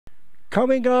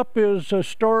Coming up is a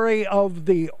story of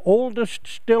the oldest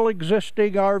still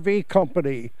existing RV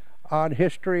company on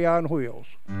History on Wheels.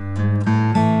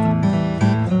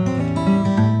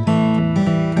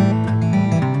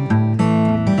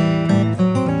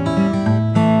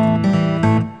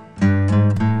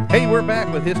 Hey, we're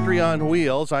back with History on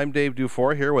Wheels. I'm Dave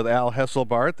Dufour here with Al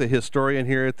Hesselbart, the historian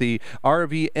here at the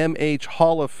RVMH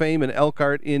Hall of Fame in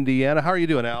Elkhart, Indiana. How are you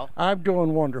doing, Al? I'm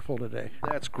doing wonderful today.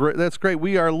 That's great. That's great.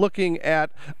 We are looking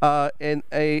at an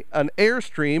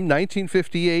Airstream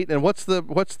 1958. And what's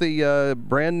the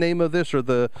brand name of this, or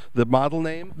the model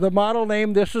name? The model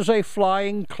name, this is a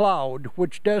Flying Cloud,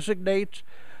 which designates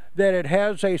that it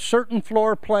has a certain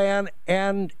floor plan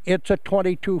and it's a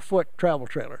 22-foot travel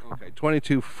trailer. Okay,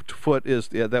 22-foot is,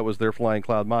 yeah, that was their Flying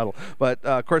Cloud model. But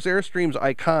of course, Airstream's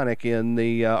iconic in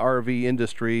the RV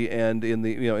industry and in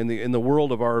the in the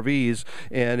world of RVs,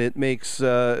 and it makes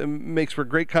for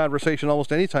great conversation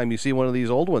almost anytime you see one of these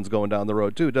old ones going down the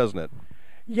road too, doesn't it?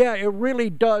 Yeah, it really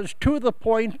does, to the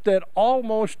point that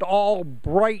almost all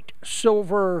bright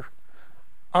silver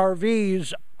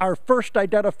RVs are first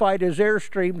identified as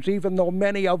Airstreams, even though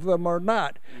many of them are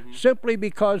not, simply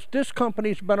because this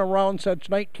company's been around since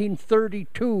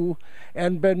 1932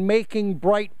 and been making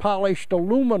bright polished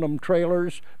aluminum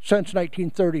trailers since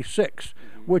 1936,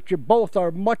 which both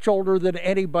are much older than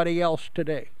anybody else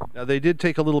today. Now, they did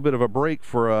take a little bit of a break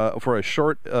for a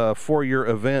short 4-year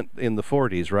event in the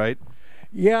 40s, right?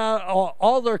 Yeah,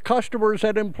 all their customers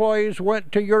and employees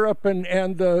went to Europe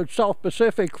and the South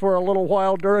Pacific for a little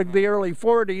while during the early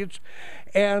 40s,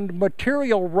 and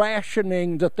material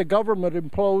rationing that the government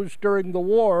imposed during the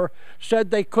war said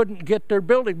they couldn't get their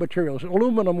building materials.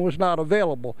 Aluminum was not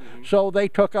available. So they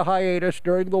took a hiatus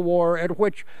during the war, at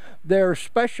which their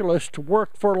specialists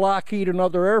worked for Lockheed and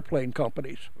other airplane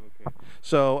companies.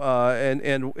 So and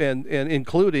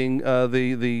including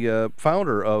the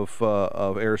founder of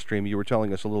Airstream, you were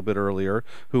telling us a little bit earlier,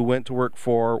 who went to work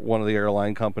for one of the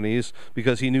airline companies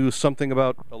because he knew something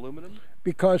about aluminum?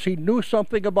 Because he knew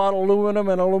something about aluminum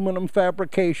and aluminum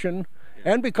fabrication,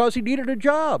 and because he needed a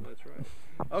job. That's right.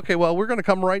 Okay, well, we're going to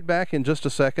come right back in just a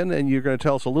second, and you're going to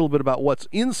tell us a little bit about what's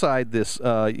inside this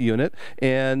unit,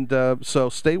 and so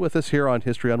stay with us here on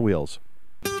History on Wheels.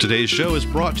 Today's show is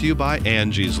brought to you by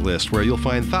Angie's List, where you'll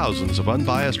find thousands of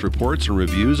unbiased reports and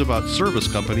reviews about service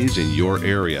companies in your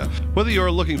area. Whether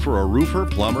you're looking for a roofer,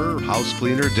 plumber, house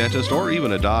cleaner, dentist, or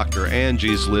even a doctor,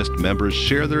 Angie's List members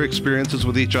share their experiences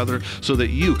with each other so that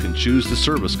you can choose the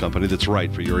service company that's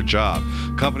right for your job.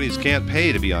 Companies can't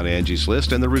pay to be on Angie's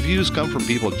List, and the reviews come from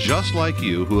people just like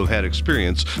you who have had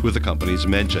experience with the companies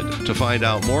mentioned. To find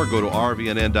out more, go to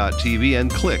RVNN.TV and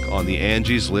click on the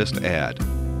Angie's List ad.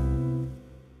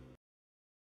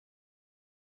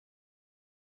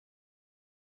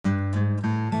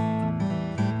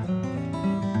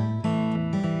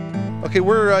 Okay,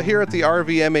 we're here at the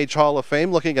RVMH Hall of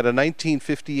Fame looking at a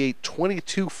 1958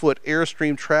 22-foot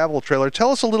Airstream travel trailer.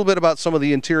 Tell us a little bit about some of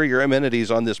the interior amenities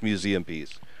on this museum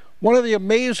piece. One of the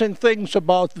amazing things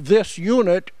about this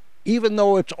unit, even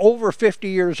though it's over 50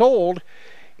 years old,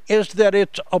 is that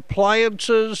its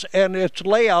appliances and its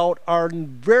layout are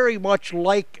very much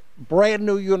like brand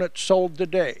new units sold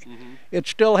today. It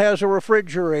still has a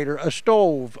refrigerator, a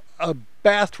stove, a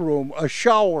bathroom, a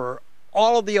shower.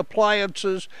 All of the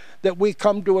appliances that we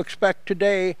come to expect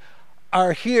today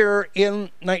are here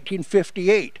in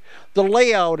 1958. The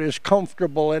layout is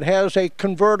comfortable. It has a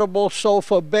convertible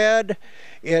sofa bed.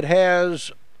 It has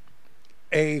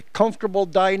a comfortable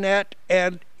dinette,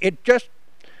 and it just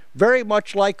very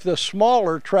much like the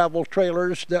smaller travel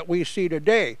trailers that we see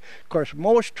today. Of course,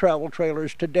 most travel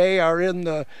trailers today are in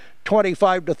the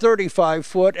 25 to 35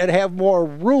 foot and have more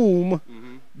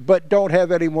room, but don't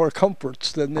have any more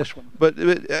comforts than this one. But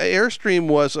Airstream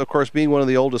was, of course, being one of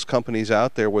the oldest companies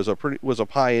out there, was a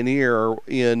pioneer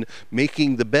in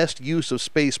making the best use of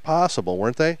space possible,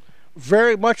 weren't they?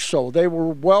 Very much so. They were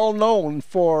well known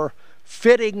for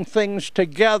fitting things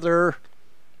together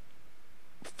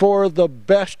for the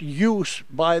best use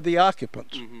by the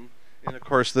occupants. And of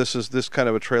course, this kind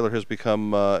of a trailer has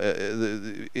become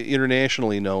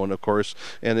internationally known, of course.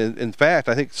 And in fact,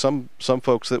 I think some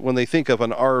folks, that when they think of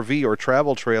an RV or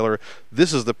travel trailer,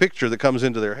 this is the picture that comes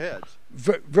into their heads.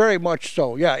 Very much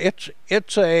so. Yeah,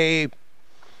 it's a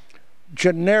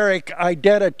generic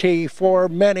identity for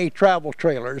many travel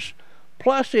trailers.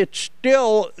 Plus, it's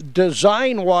still,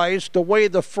 design-wise, the way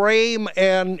the frame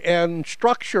and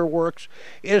structure works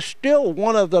is still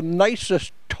one of the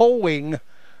nicest towing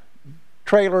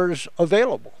trailers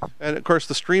available. And of course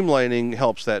the streamlining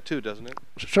helps that too, doesn't it?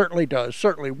 Certainly does.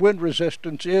 Certainly wind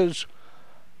resistance is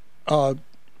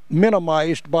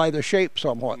minimized by the shape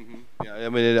somewhat. Yeah, I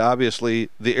mean, obviously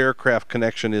the aircraft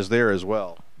connection is there as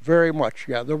well. Very much,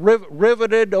 yeah. The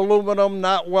riveted aluminum,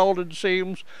 not welded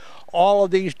seams, all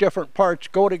of these different parts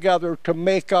go together to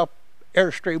make up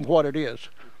Airstream what it is.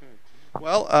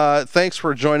 Well, thanks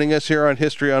for joining us here on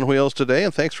History on Wheels today,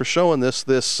 and thanks for showing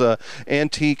this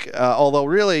antique. Although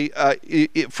really,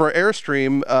 for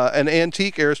Airstream, an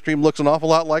antique Airstream looks an awful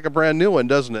lot like a brand new one,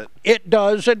 doesn't it? It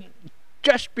does, and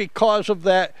just because of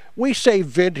that, we say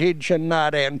vintage and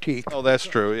not antique. Oh, that's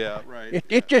true. Yeah, right.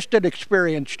 It's just an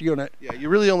experienced unit. Yeah, you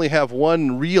really only have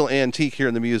one real antique here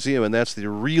in the museum, and that's the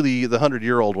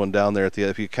 100-year-old one down there.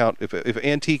 If you count, if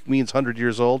antique means 100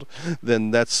 years old,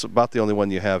 then that's about the only one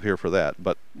you have here for that.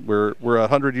 But we're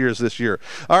 100 years this year.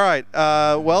 All right.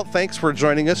 Well, thanks for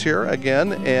joining us here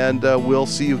again, and we'll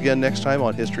see you again next time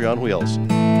on History on Wheels.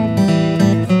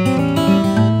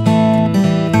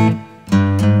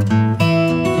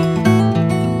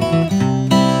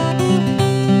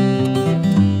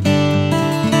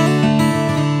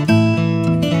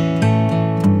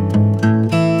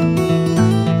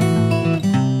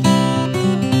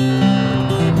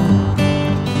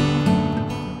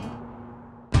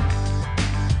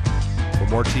 For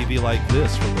more TV like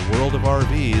this from the world of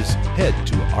RVs, head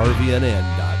to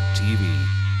RVNN.TV.